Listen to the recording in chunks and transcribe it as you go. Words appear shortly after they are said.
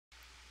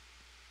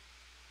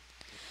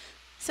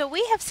So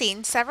we have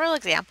seen several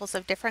examples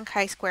of different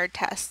chi-squared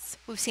tests.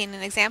 We've seen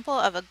an example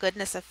of a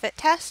goodness of fit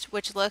test,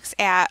 which looks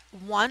at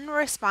one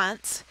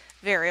response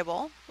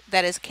variable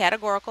that is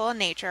categorical in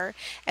nature,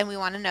 and we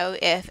want to know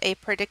if a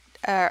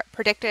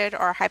predicted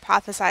or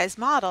hypothesized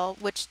model,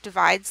 which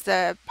divides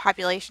the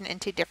population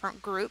into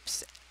different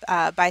groups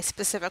by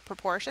specific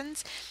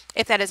proportions,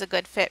 if that is a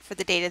good fit for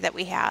the data that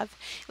we have.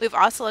 We've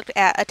also looked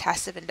at a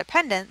test of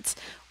independence,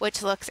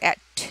 which looks at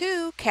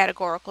two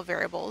categorical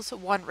variables,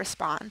 one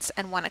response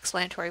and one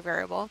explanatory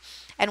variable,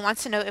 and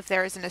wants to know if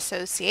there is an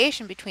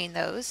association between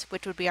those,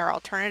 which would be our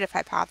alternative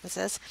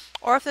hypothesis,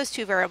 or if those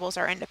two variables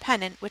are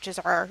independent, which is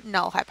our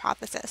null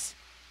hypothesis.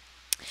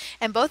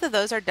 And both of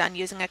those are done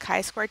using a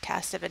chi-squared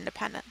test of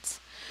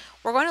independence.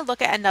 We're going to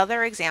look at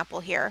another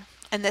example here,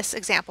 and this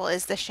example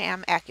is the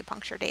sham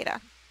acupuncture data.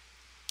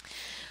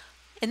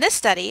 In this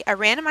study, a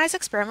randomized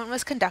experiment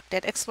was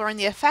conducted exploring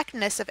the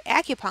effectiveness of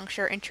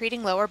acupuncture in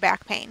treating lower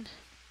back pain.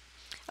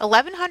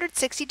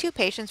 1,162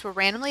 patients were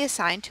randomly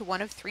assigned to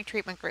one of three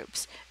treatment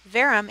groups: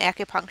 Verum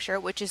acupuncture,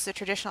 which is the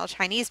traditional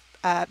Chinese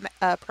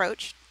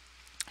approach;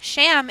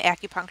 sham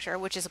acupuncture,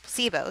 which is a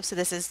placebo, so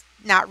this is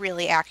not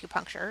really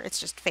acupuncture, it's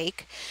just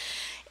fake;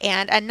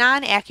 and a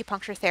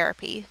non-acupuncture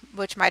therapy,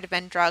 which might have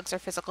been drugs or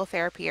physical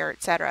therapy or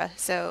etc.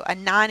 So a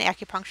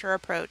non-acupuncture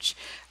approach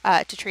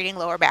to treating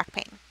lower back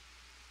pain.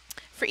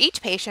 For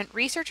each patient,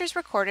 researchers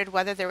recorded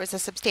whether there was a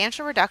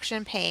substantial reduction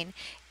in pain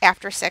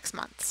after 6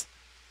 months.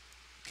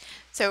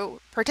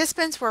 So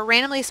participants were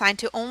randomly assigned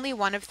to only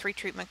one of three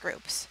treatment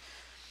groups.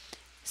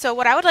 So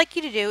what I would like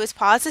you to do is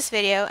pause this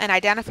video and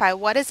identify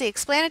what is the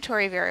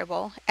explanatory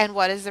variable and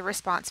what is the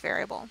response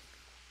variable.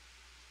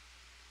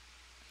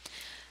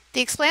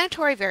 The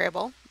explanatory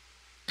variable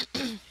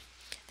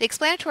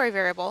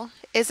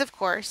is, of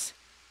course,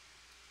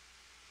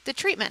 the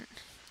treatment.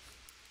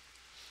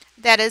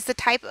 That is the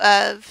type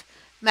of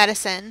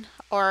medicine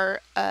or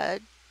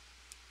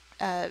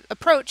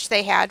approach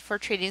they had for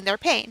treating their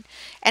pain,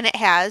 and it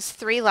has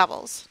 3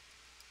 levels.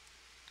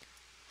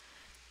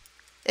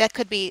 That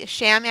could be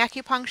sham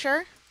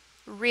acupuncture,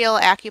 real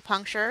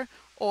acupuncture,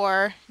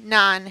 or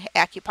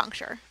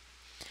non-acupuncture.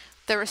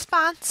 The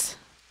response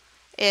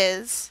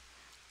is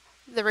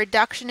the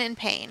reduction in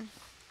pain.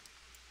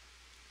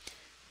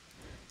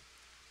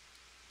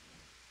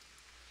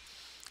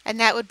 And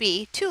that would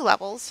be 2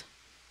 levels.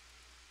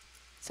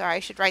 Sorry, I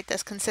should write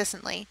this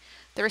consistently.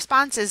 The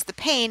response is the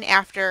pain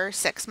after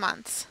 6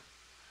 months.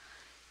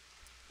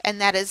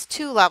 And that is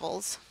 2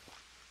 levels.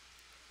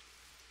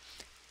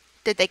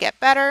 Did they get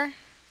better,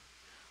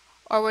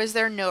 or was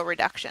there no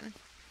reduction?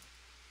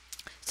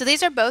 So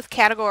these are both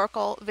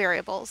categorical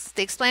variables.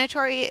 The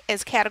explanatory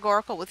is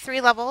categorical with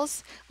 3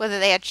 levels, whether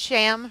they had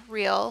sham,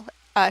 sham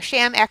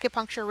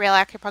acupuncture, real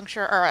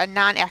acupuncture, or a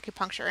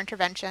non-acupuncture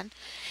intervention.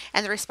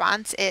 And the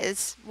response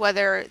is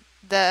whether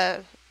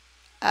the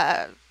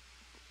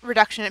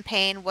reduction in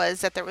pain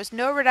was that there was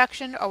no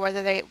reduction or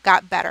whether they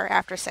got better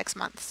after 6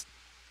 months.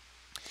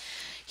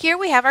 Here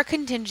we have our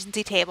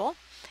contingency table,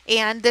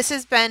 and this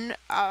has been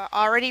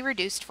already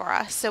reduced for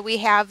us. So we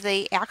have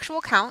the actual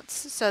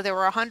counts. So there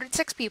were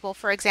 106 people,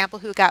 for example,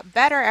 who got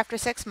better after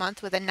 6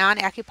 months with a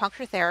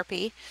non-acupuncture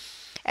therapy,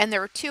 and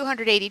there were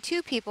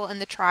 282 people in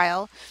the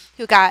trial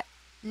who got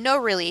no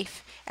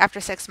relief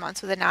after 6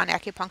 months with a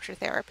non-acupuncture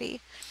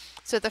therapy.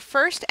 So the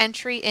first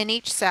entry in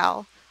each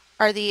cell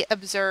are the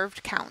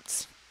observed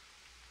counts.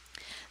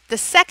 The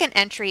second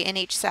entry in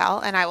each cell,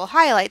 and I will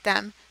highlight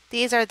them,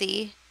 these are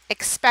the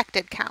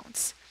expected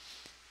counts.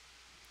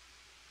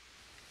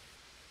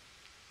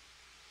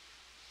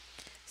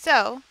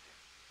 So,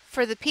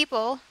 for the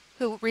people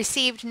who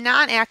received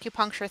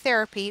non-acupuncture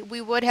therapy, we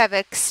would have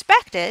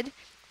expected,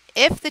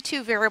 if the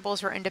 2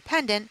 variables were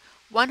independent,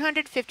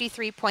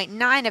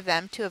 153.9 of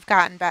them to have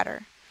gotten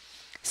better.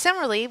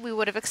 Similarly, we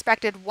would have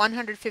expected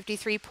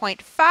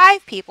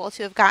 153.5 people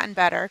to have gotten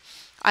better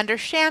under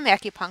sham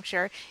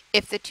acupuncture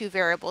if the 2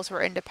 variables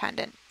were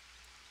independent.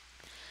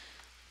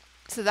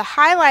 So the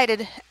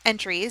highlighted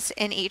entries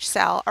in each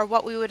cell are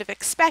what we would have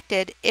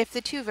expected if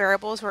the 2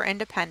 variables were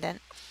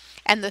independent,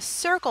 and the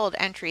circled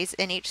entries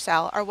in each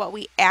cell are what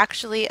we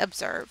actually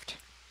observed.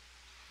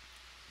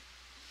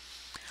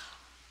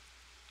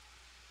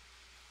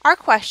 Our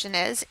question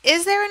is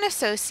there an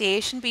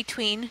association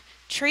between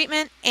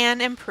treatment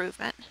and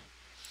improvement?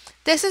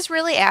 This is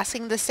really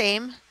asking the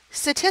same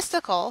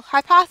statistical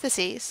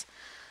hypotheses.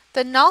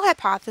 The null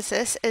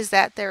hypothesis is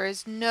that there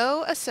is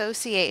no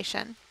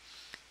association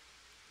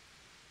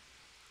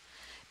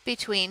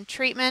between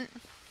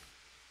treatment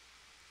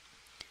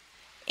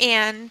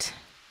and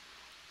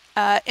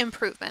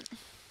improvement.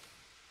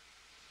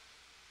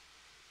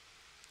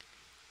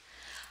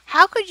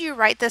 How could you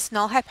write this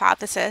null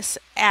hypothesis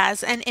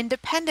as an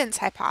independence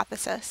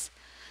hypothesis?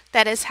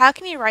 That is, how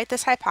can you write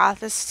this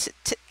hypothesis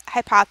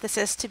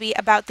to be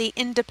about the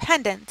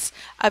independence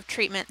of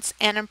treatments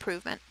and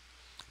improvement?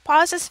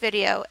 Pause this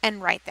video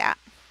and write that.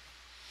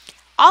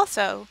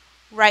 Also,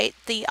 write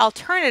the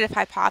alternative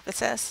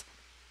hypothesis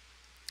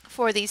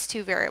for these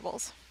 2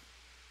 variables.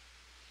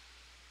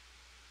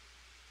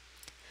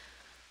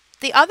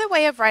 The other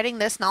way of writing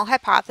this null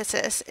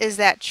hypothesis is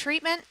that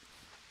treatment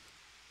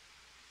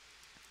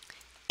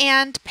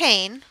and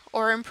pain,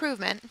 or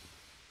improvement,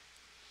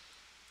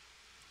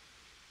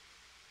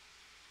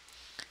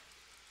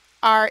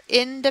 are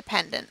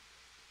independent.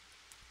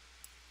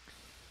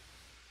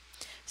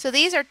 So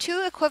these are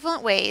two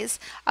equivalent ways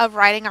of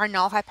writing our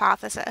null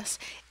hypothesis.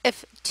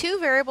 If two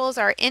variables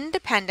are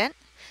independent,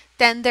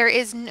 then there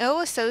is no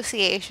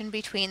association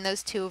between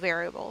those two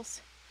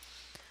variables.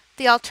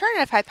 The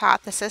alternative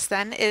hypothesis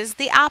then is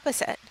the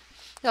opposite.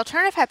 The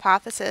alternative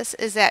hypothesis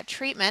is that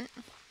treatment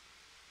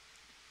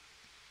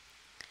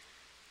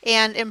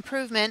and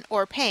improvement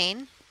or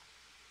pain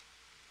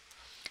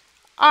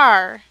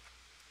are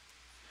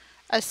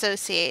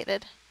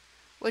associated,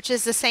 which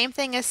is the same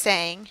thing as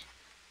saying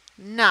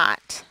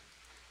not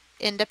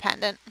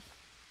independent.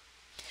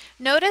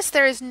 Notice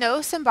there is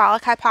no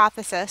symbolic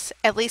hypothesis,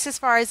 at least as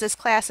far as this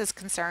class is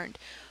concerned,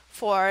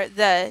 for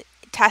the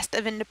test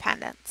of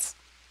independence.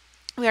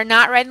 We are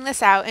not writing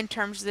this out in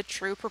terms of the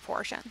true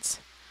proportions.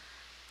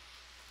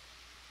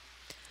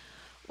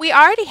 We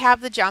already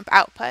have the jump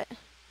output.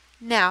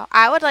 Now,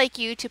 I would like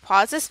you to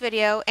pause this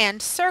video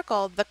and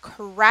circle the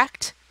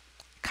correct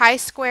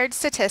chi-squared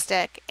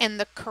statistic and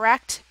the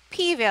correct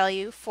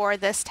p-value for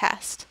this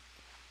test.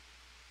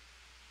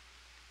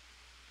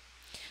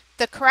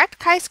 The correct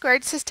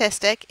chi-squared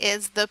statistic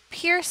is the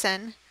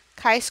Pearson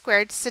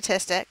chi-squared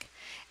statistic,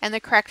 and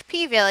the correct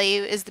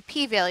p-value is the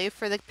p-value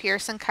for the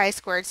Pearson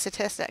chi-squared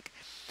statistic.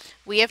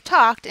 We have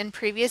talked in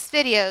previous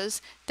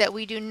videos that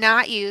we do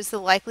not use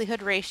the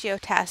likelihood ratio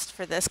test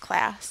for this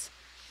class.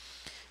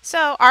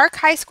 So our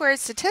chi-squared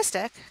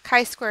statistic,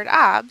 chi-squared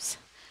obs,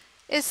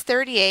 is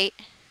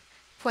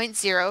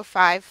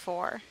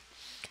 38.054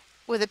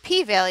 with a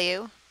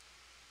p-value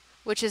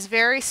which is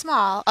very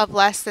small, of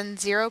less than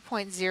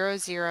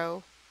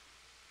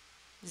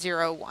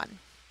 0.0001.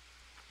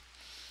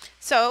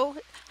 So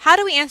how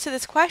do we answer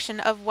this question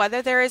of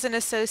whether there is an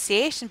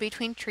association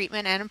between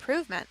treatment and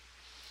improvement?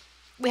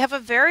 We have a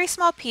very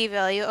small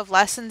p-value of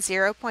less than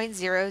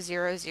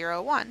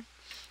 0.0001.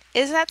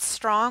 Is that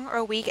strong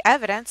or weak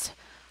evidence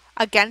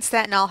against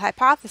that null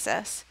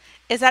hypothesis?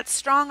 Is that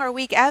strong or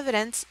weak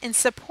evidence in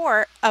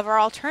support of our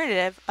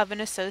alternative of an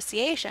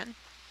association?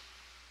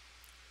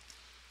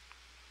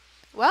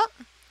 Well,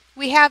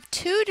 we have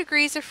 2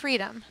 degrees of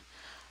freedom.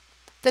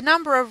 The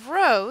number of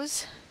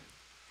rows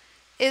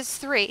is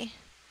 3.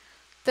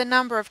 The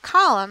number of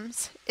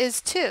columns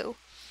is 2.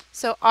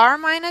 So R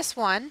minus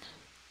 1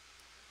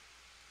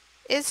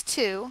 is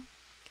 2,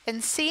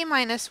 and C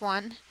minus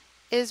 1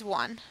 is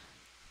 1.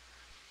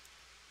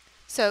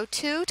 So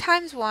 2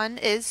 times 1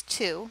 is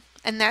 2,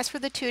 and that's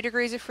where the 2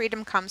 degrees of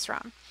freedom comes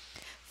from.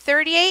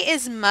 38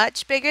 is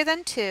much bigger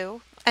than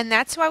 2, and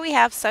that's why we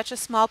have such a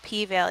small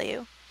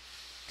p-value.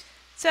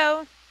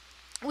 So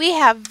we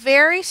have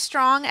very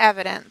strong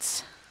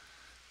evidence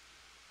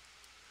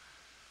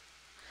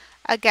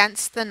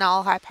against the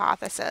null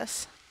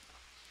hypothesis.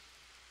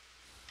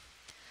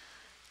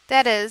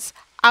 That is,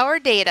 our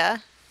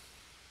data,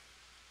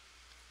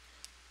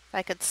 if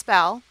I could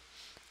spell,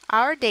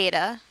 our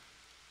data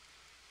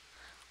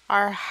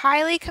are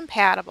highly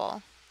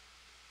compatible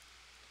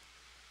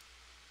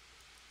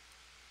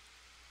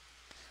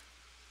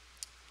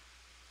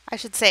I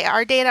should say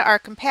our data are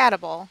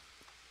compatible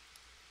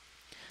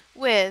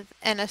with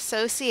an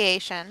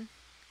association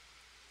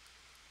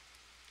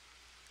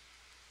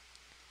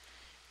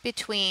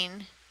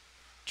between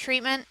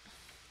treatment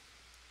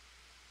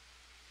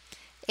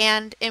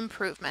and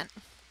improvement.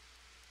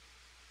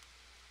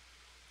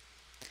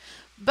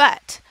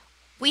 But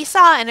we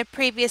saw in a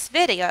previous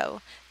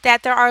video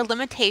that there are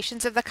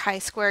limitations of the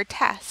chi-squared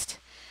test.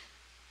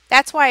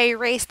 That's why I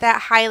erased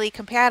that highly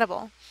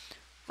compatible.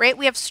 Right?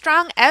 We have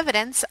strong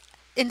evidence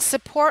in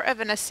support of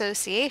an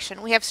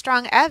association. We have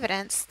strong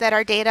evidence that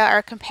our data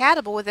are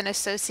compatible with an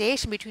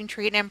association between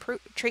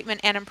treatment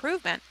and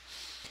improvement.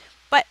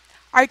 But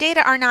our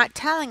data are not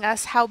telling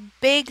us how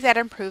big that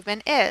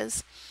improvement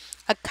is.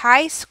 A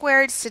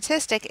chi-squared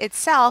statistic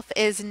itself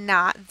is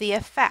not the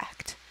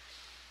effect.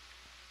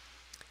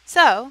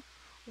 So,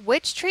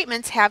 which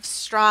treatments have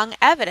strong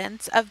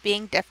evidence of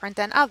being different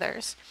than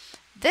others?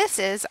 This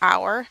is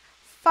our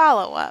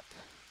follow-up.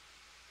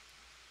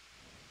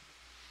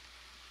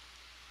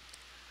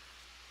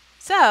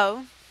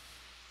 So,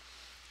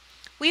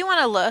 we want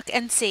to look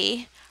and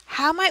see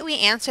how might we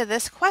answer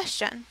this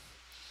question.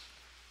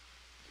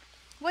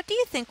 What do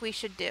you think we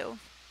should do?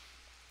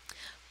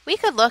 We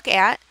could look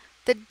at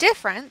the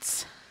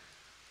difference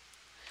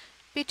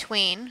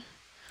between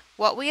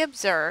what we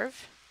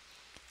observe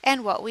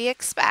and what we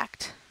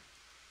expect.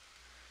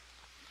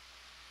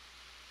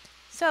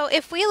 So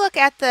if we look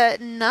at the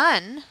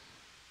none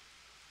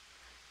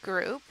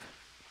group,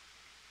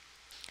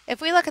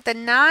 if we look at the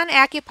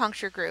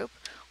non-acupuncture group,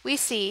 we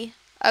see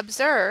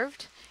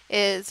observed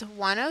is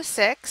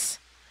 106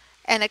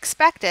 and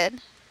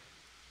expected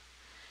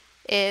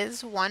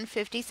is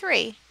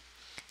 153.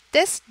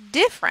 This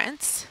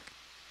difference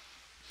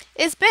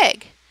is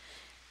big.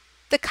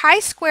 The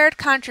chi-squared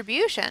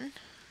contribution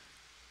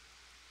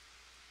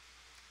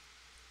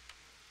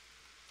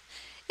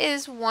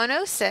is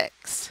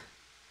 106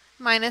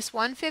 minus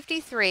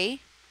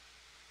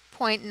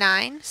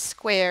 153.9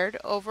 squared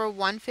over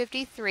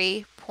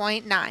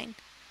 153.9.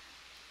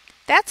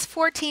 That's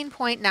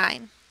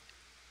 14.9.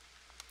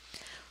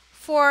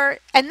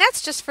 And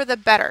that's just for the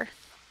better.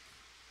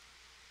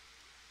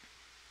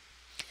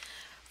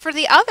 For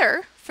the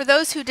other, for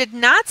those who did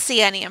not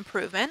see any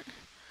improvement,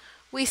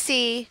 we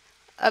see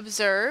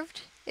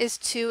observed is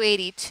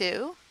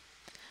 282,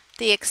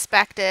 the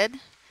expected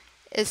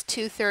is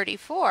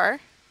 234,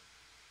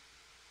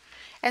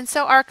 and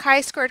so our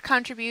chi-squared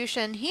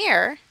contribution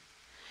here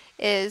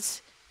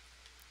is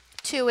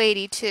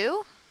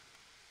 282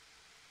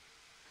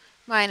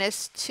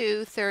 minus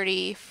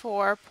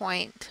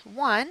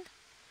 234.1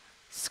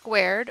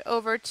 squared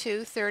over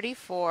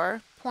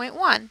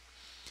 234.1.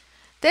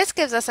 This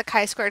gives us a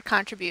chi-squared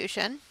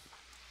contribution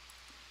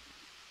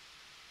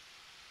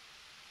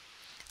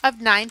of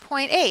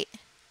 9.8.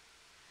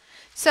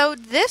 So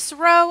this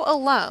row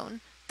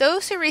alone,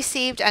 those who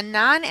received a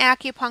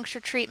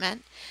non-acupuncture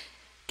treatment,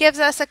 gives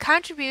us a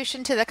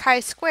contribution to the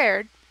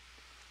chi-squared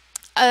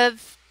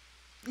of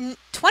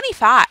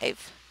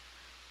 25.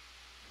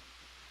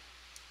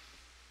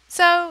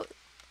 So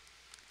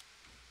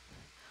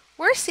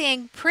we're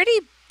seeing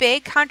pretty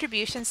big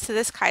contributions to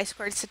this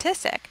chi-squared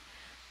statistic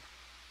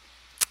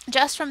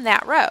just from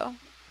that row.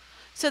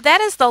 So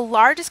that is the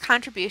largest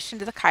contribution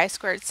to the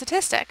chi-squared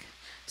statistic.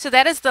 So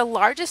that is the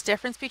largest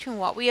difference between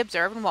what we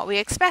observed and what we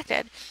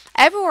expected.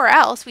 Everywhere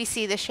else we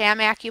see the sham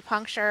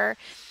acupuncture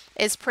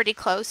is pretty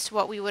close to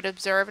what we would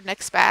observe and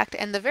expect,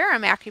 and the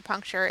verum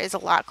acupuncture is a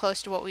lot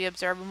close to what we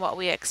observe and what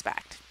we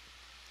expect.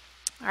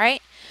 All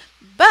right,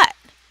 but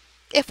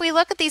if we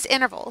look at these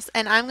intervals,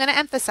 and I'm going to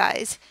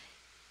emphasize,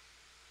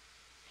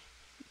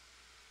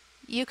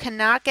 you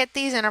cannot get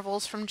these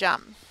intervals from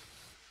JUMP.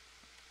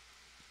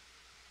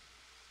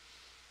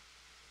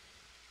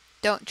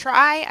 Don't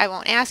try, I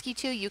won't ask you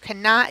to. You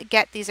cannot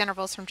get these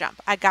intervals from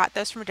JUMP. I got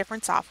those from a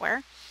different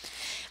software.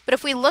 But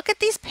if we look at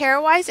these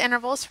pairwise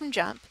intervals from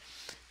JUMP,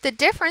 the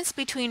difference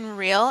between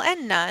real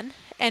and none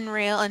and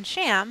real and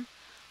sham,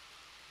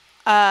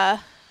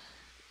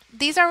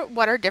 these are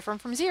what are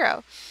different from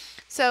zero.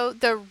 So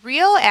the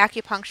real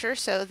acupuncture,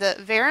 so the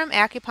verum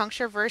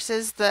acupuncture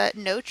versus the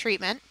no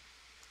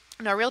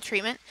real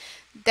treatment,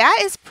 that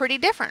is pretty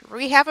different.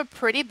 We have a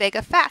pretty big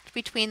effect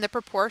between the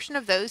proportion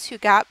of those who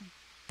got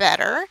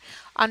better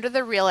under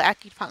the real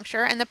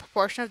acupuncture and the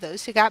proportion of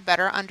those who got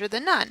better under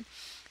the none.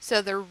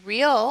 So the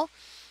real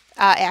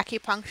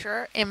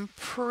acupuncture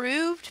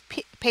improved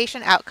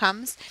patient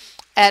outcomes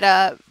at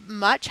a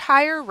much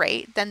higher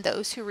rate than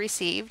those who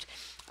received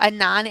a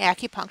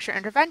non-acupuncture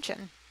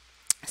intervention.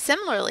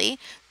 Similarly,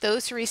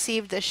 those who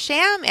received the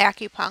sham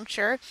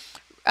acupuncture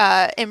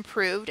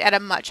improved at a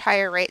much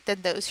higher rate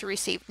than those who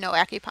received no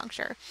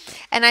acupuncture.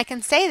 And I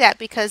can say that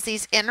because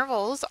these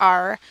intervals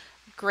are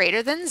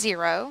greater than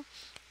zero,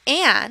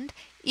 and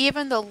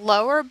even the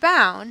lower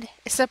bound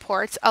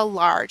supports a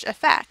large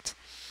effect.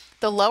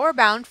 The lower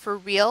bound for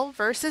real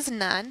versus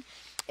none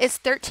is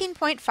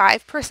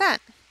 13.5%.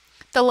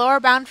 The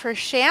lower bound for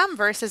sham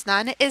versus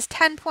none is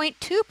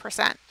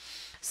 10.2%.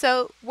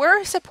 So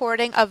we're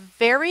supporting a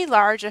very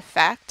large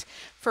effect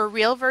for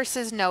real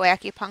versus no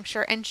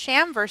acupuncture and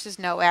sham versus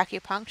no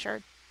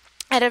acupuncture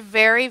at a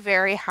very,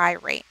 very high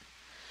rate.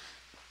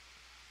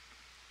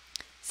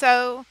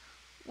 So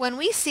when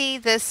we see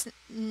this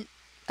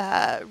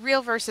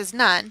real versus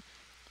none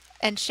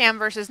and sham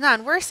versus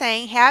none, we're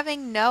saying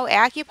having no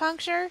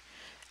acupuncture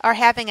or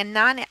having a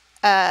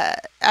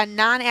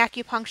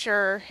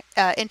non-acupuncture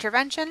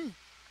intervention,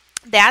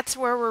 that's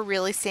where we're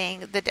really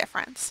seeing the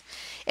difference.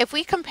 If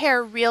we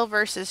compare real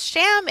versus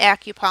sham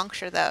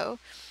acupuncture though,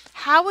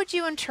 how would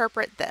you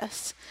interpret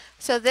this?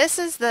 So this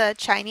is the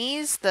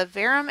Chinese, the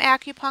verum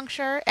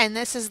acupuncture, and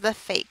this is the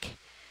fake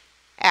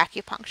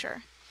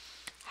acupuncture.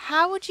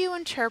 How would you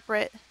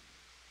interpret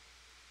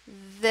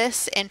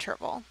this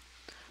interval?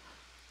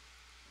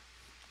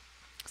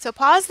 So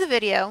pause the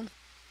video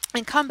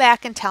and come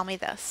back and tell me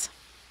this.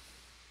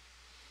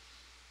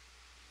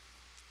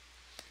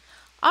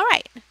 All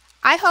right,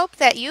 I hope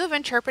that you have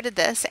interpreted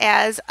this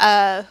as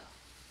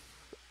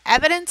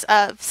evidence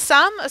of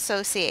some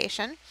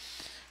association.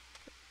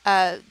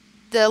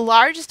 The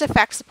largest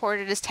effect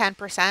supported is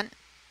 10%,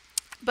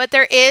 but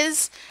there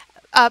is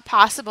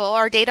possible,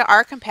 our data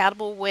are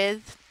compatible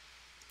with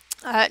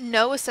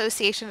no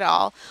association at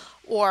all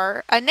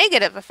or a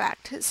negative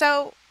effect.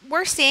 So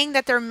we're seeing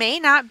that there may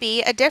not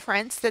be a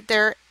difference,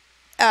 that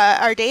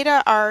our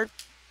data are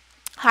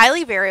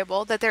highly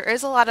variable, that there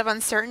is a lot of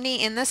uncertainty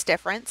in this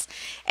difference,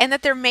 and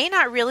that there may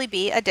not really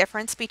be a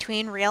difference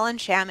between real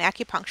and sham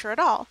acupuncture at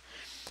all.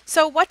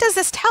 So what does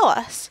this tell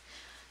us?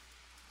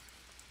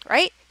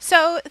 Right?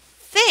 So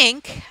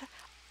think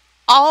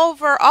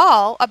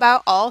overall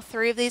about all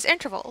three of these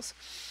intervals.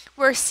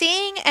 We're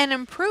seeing an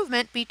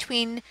improvement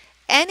between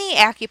any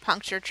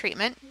acupuncture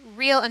treatment,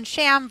 real and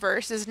sham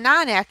versus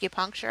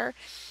non-acupuncture,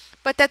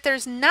 but that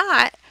there's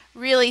not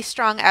really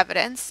strong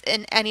evidence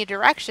in any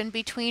direction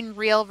between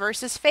real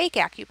versus fake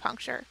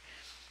acupuncture.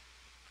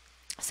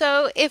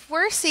 So if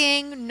we're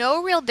seeing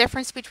no real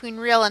difference between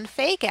real and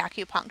fake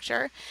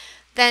acupuncture,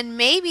 then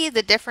maybe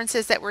the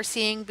differences that we're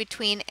seeing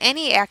between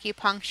any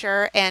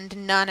acupuncture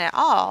and none at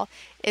all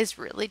is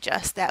really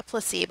just that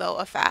placebo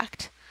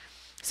effect.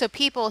 So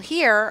people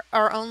here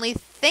are only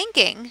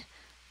thinking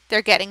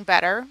they're getting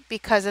better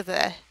because of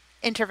the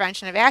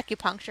intervention of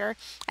acupuncture,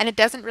 and it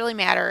doesn't really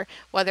matter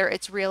whether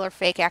it's real or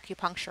fake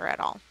acupuncture at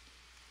all.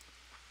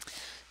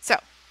 So,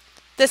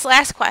 this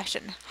last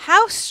question,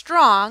 how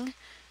strong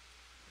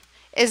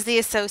is the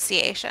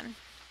association?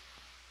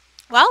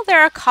 Well,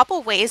 there are a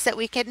couple ways that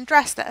we can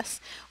address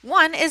this.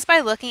 One is by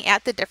looking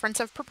at the difference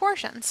of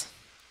proportions.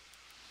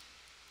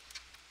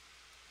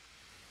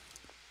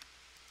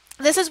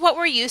 This is what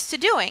we're used to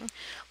doing.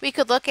 We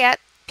could look at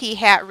p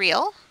hat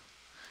real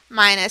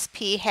minus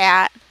p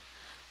hat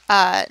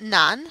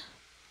none.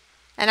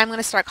 And I'm going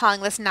to start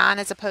calling this non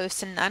as opposed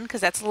to none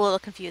because that's a little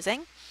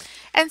confusing.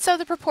 And so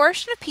the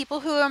proportion of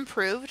people who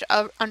improved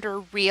under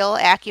real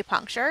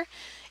acupuncture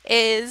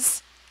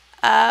is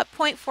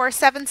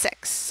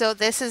 0.476. So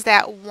this is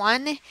that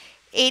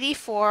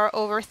 184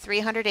 over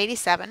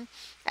 387.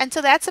 And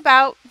so that's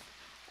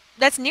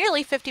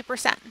nearly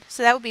 50%.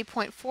 So that would be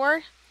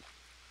 0.4.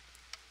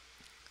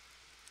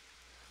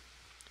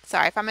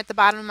 Sorry, if I'm at the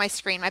bottom of my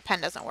screen, my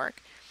pen doesn't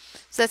work.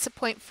 So that's a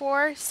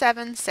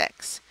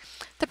 0.476.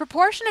 The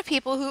proportion of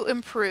people who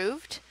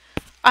improved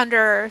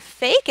under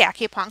fake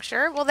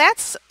acupuncture, well,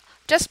 that's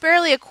just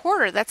barely a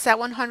quarter. That's that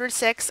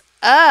 106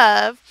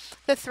 of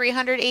the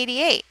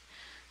 388.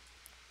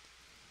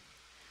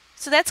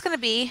 So that's going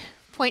to be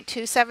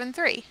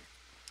 0.273.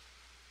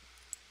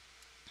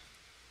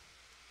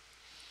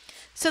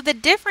 So the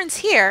difference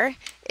here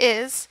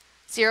is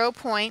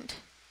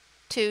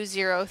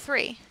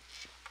 0.203.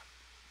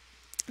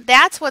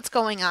 That's what's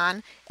going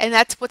on, and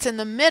that's what's in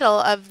the middle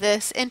of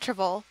this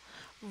interval,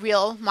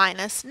 real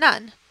minus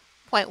none.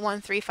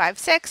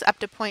 0.1356 up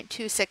to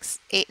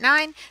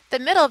 0.2689. The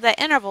middle of that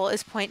interval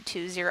is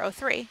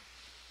 0.203.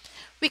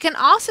 We can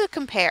also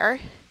compare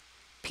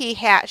p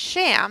hat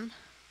sham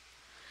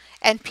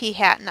and p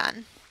hat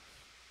none.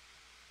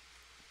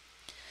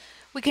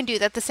 We can do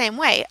that the same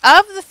way.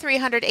 Of the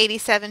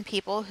 387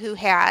 people who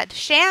had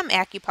sham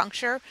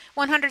acupuncture,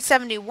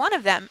 171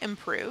 of them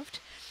improved,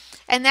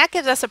 and that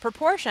gives us a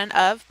proportion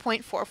of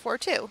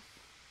 0.442.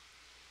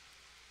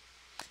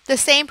 The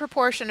same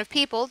proportion of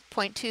people,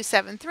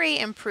 0.273,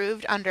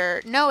 improved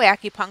under no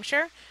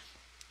acupuncture,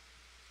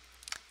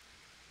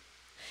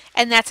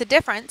 and that's a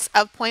difference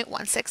of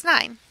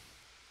 0.169.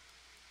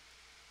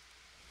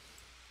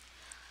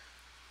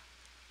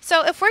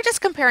 So if we're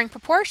just comparing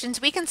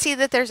proportions, we can see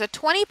that there's a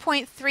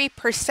 20.3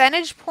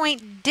 percentage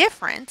point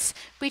difference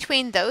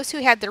between those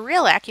who had the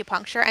real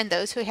acupuncture and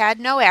those who had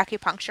no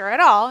acupuncture at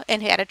all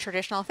and had a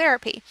traditional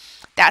therapy.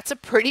 That's a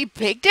pretty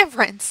big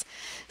difference.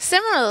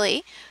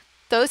 Similarly,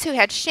 those who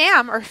had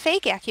sham or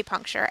fake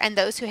acupuncture and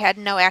those who had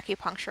no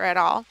acupuncture at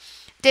all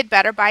did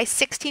better by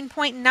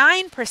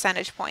 16.9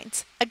 percentage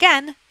points.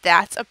 Again,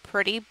 that's a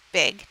pretty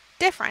big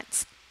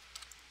difference.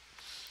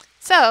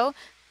 So,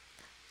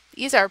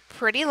 these are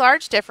pretty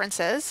large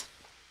differences.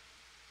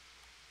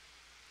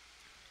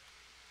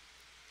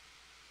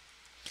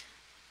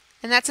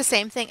 And that's the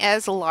same thing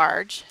as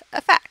large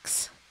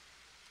effects.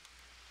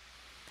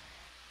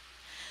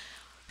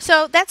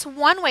 So that's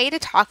one way to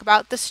talk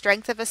about the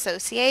strength of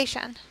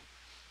association.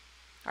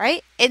 All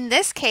right? In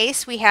this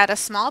case, we had a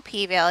small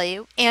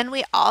p-value and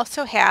we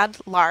also had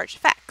large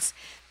effects.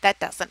 That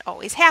doesn't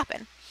always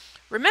happen.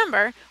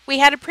 Remember, we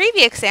had a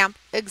previous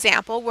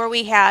example where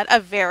we had a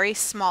very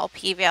small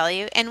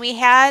p-value and we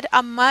had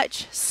a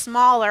much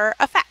smaller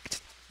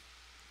effect.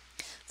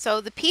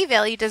 So the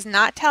p-value does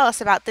not tell us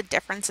about the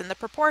difference in the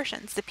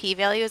proportions. The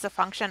p-value is a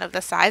function of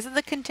the size of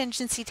the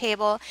contingency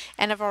table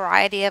and a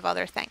variety of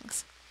other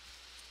things.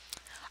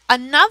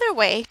 Another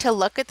way to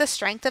look at the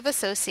strength of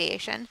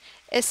association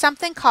is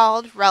something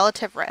called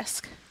relative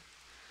risk.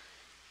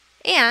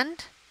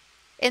 And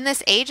in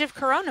this age of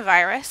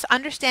coronavirus,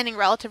 understanding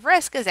relative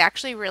risk is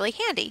actually really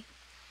handy.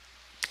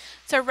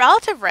 So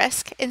relative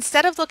risk,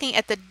 instead of looking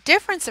at the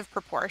difference of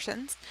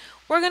proportions,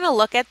 we're going to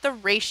look at the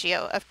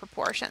ratio of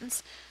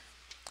proportions.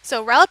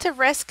 So relative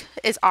risk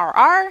is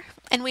RR,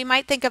 and we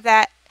might think of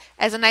that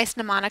as a nice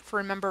mnemonic for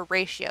remember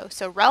ratio.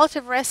 So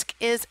relative risk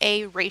is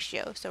a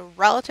ratio. So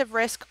relative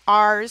risk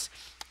R's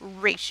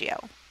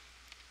ratio.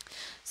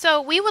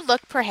 So we would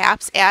look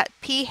perhaps at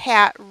p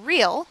hat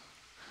real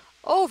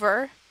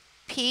over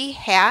p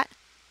hat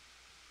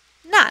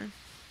none.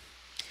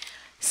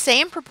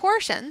 Same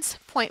proportions,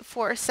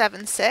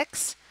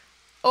 0.476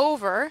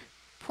 over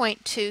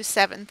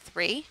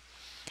 0.273.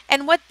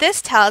 And what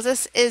this tells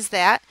us is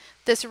that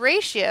this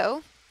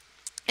ratio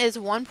is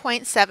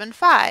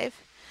 1.75.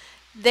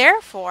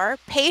 Therefore,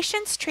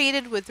 patients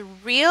treated with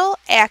real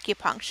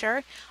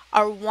acupuncture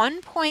are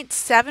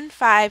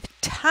 1.75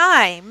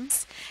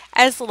 times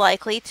as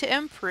likely to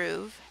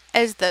improve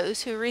as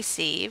those who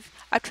receive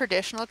a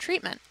traditional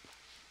treatment.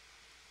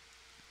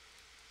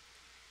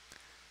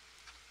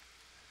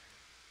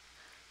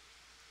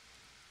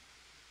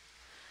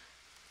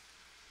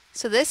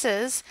 So this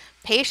is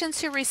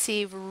patients who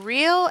receive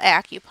real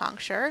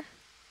acupuncture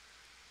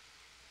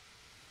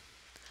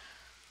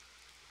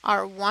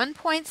are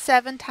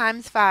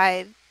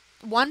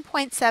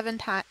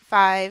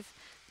 1.75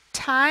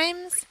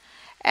 times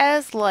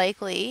as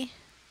likely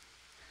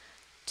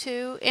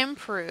to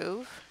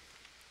improve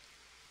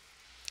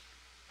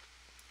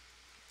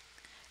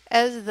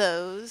as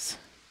those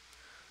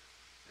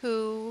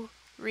who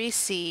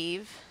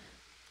receive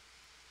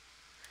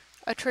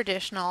a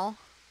traditional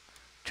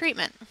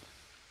treatment.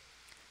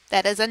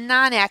 That is a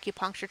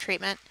non-acupuncture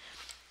treatment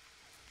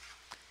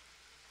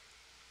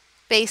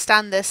based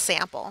on this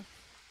sample,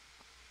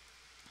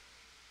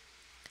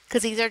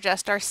 because these are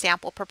just our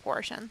sample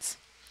proportions.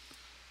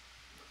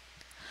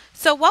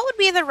 So what would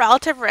be the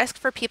relative risk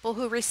for people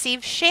who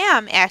receive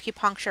sham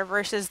acupuncture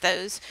versus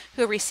those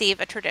who receive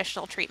a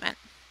traditional treatment?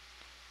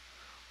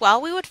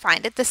 Well, we would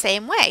find it the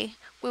same way.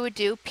 We would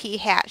do p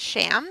hat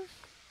sham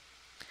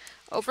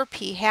over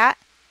p hat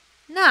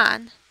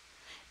non,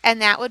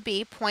 and that would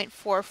be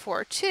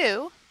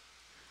 0.442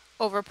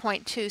 over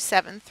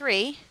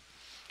 0.273,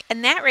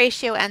 and that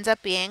ratio ends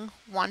up being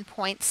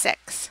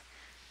 1.6.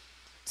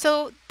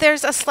 So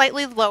there's a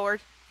slightly lower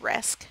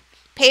risk.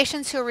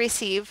 Patients who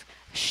receive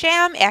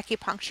sham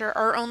acupuncture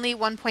are only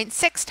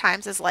 1.6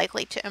 times as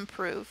likely to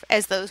improve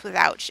as those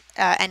without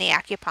any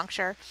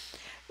acupuncture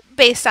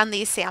based on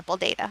these sample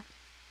data.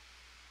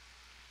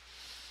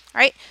 All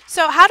right,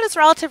 so how does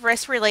relative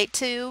risk relate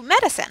to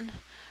medicine?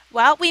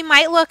 Well, we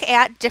might look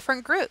at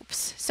different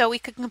groups. So we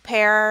could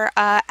compare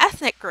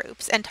ethnic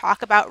groups and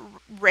talk about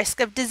risk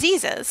of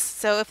diseases.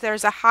 So if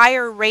there's a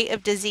higher rate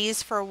of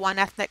disease for one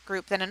ethnic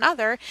group than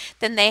another,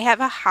 then they have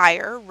a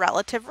higher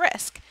relative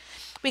risk.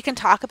 We can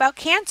talk about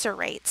cancer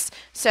rates.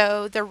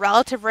 So the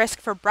relative risk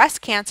for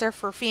breast cancer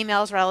for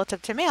females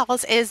relative to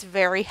males is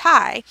very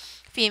high.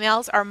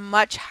 Females are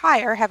much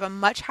higher, have a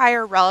much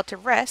higher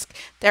relative risk.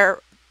 They're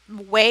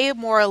way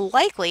more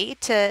likely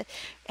to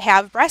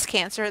have breast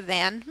cancer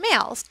than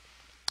males.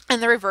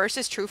 And the reverse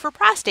is true for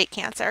prostate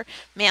cancer.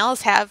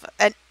 Males have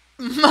a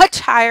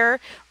much higher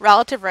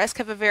relative risk,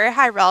 have a very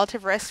high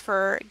relative risk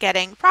for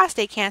getting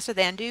prostate cancer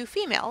than do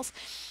females.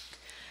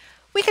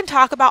 We can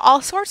talk about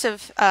all sorts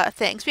of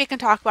things. We can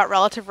talk about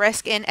relative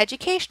risk in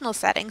educational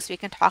settings. We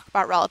can talk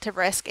about relative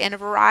risk in a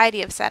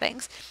variety of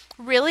settings.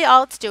 Really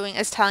all it's doing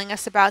is telling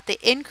us about the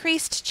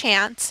increased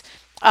chance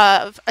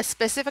of a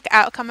specific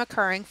outcome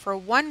occurring for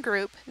one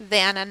group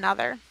than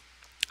another.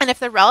 And if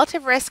the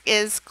relative risk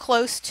is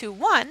close to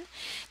 1,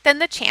 then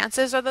the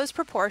chances or those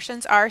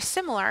proportions are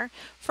similar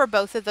for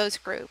both of those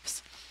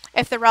groups.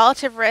 If the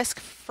relative risk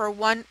for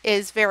one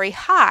is very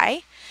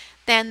high,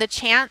 then the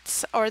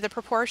chance or the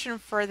proportion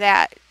for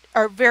that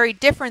are very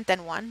different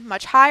than 1,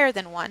 much higher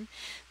than 1,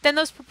 then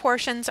those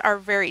proportions are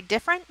very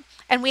different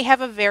and we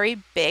have a very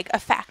big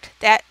effect.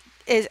 That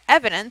is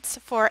evidence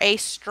for a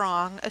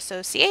strong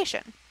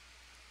association.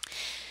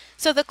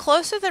 So the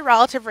closer the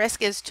relative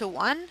risk is to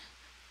 1,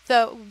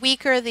 the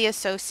weaker the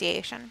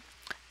association.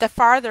 The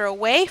farther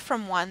away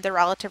from 1 the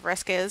relative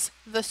risk is,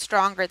 the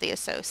stronger the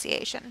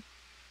association.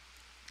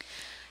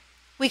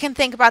 We can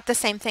think about the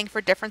same thing for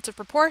difference of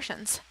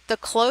proportions. The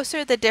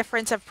closer the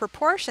difference of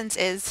proportions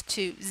is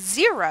to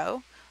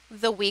 0,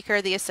 the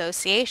weaker the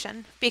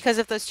association. Because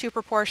if those two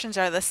proportions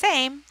are the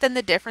same, then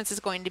the difference is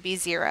going to be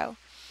 0.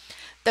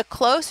 The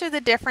closer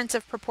the difference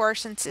of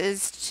proportions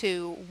is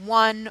to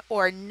 1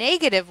 or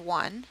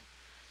 -1,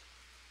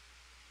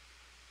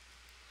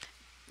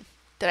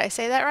 did I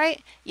say that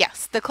right?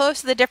 Yes, the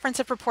closer the difference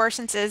of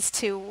proportions is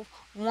to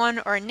 1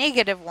 or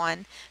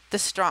 -1, the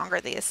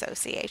stronger the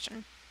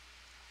association.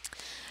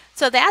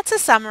 So that's a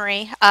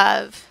summary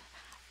of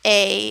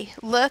a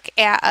look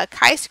at a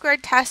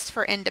chi-squared test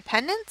for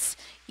independence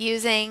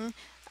using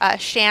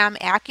sham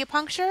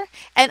acupuncture,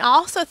 and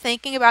also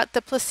thinking about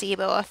the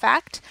placebo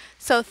effect.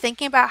 So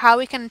thinking about how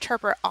we can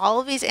interpret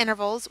all of these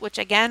intervals, which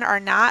again are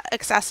not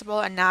accessible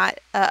and not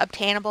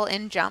obtainable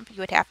in JUMP. You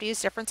would have to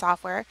use different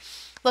software.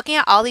 Looking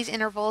at all these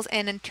intervals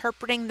and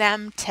interpreting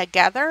them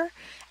together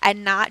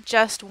and not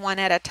just one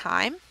at a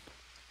time.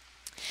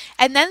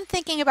 And then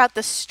thinking about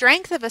the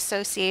strength of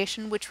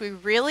association, which we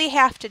really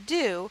have to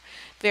do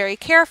very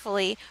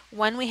carefully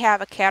when we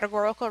have a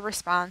categorical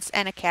response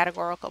and a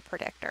categorical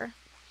predictor.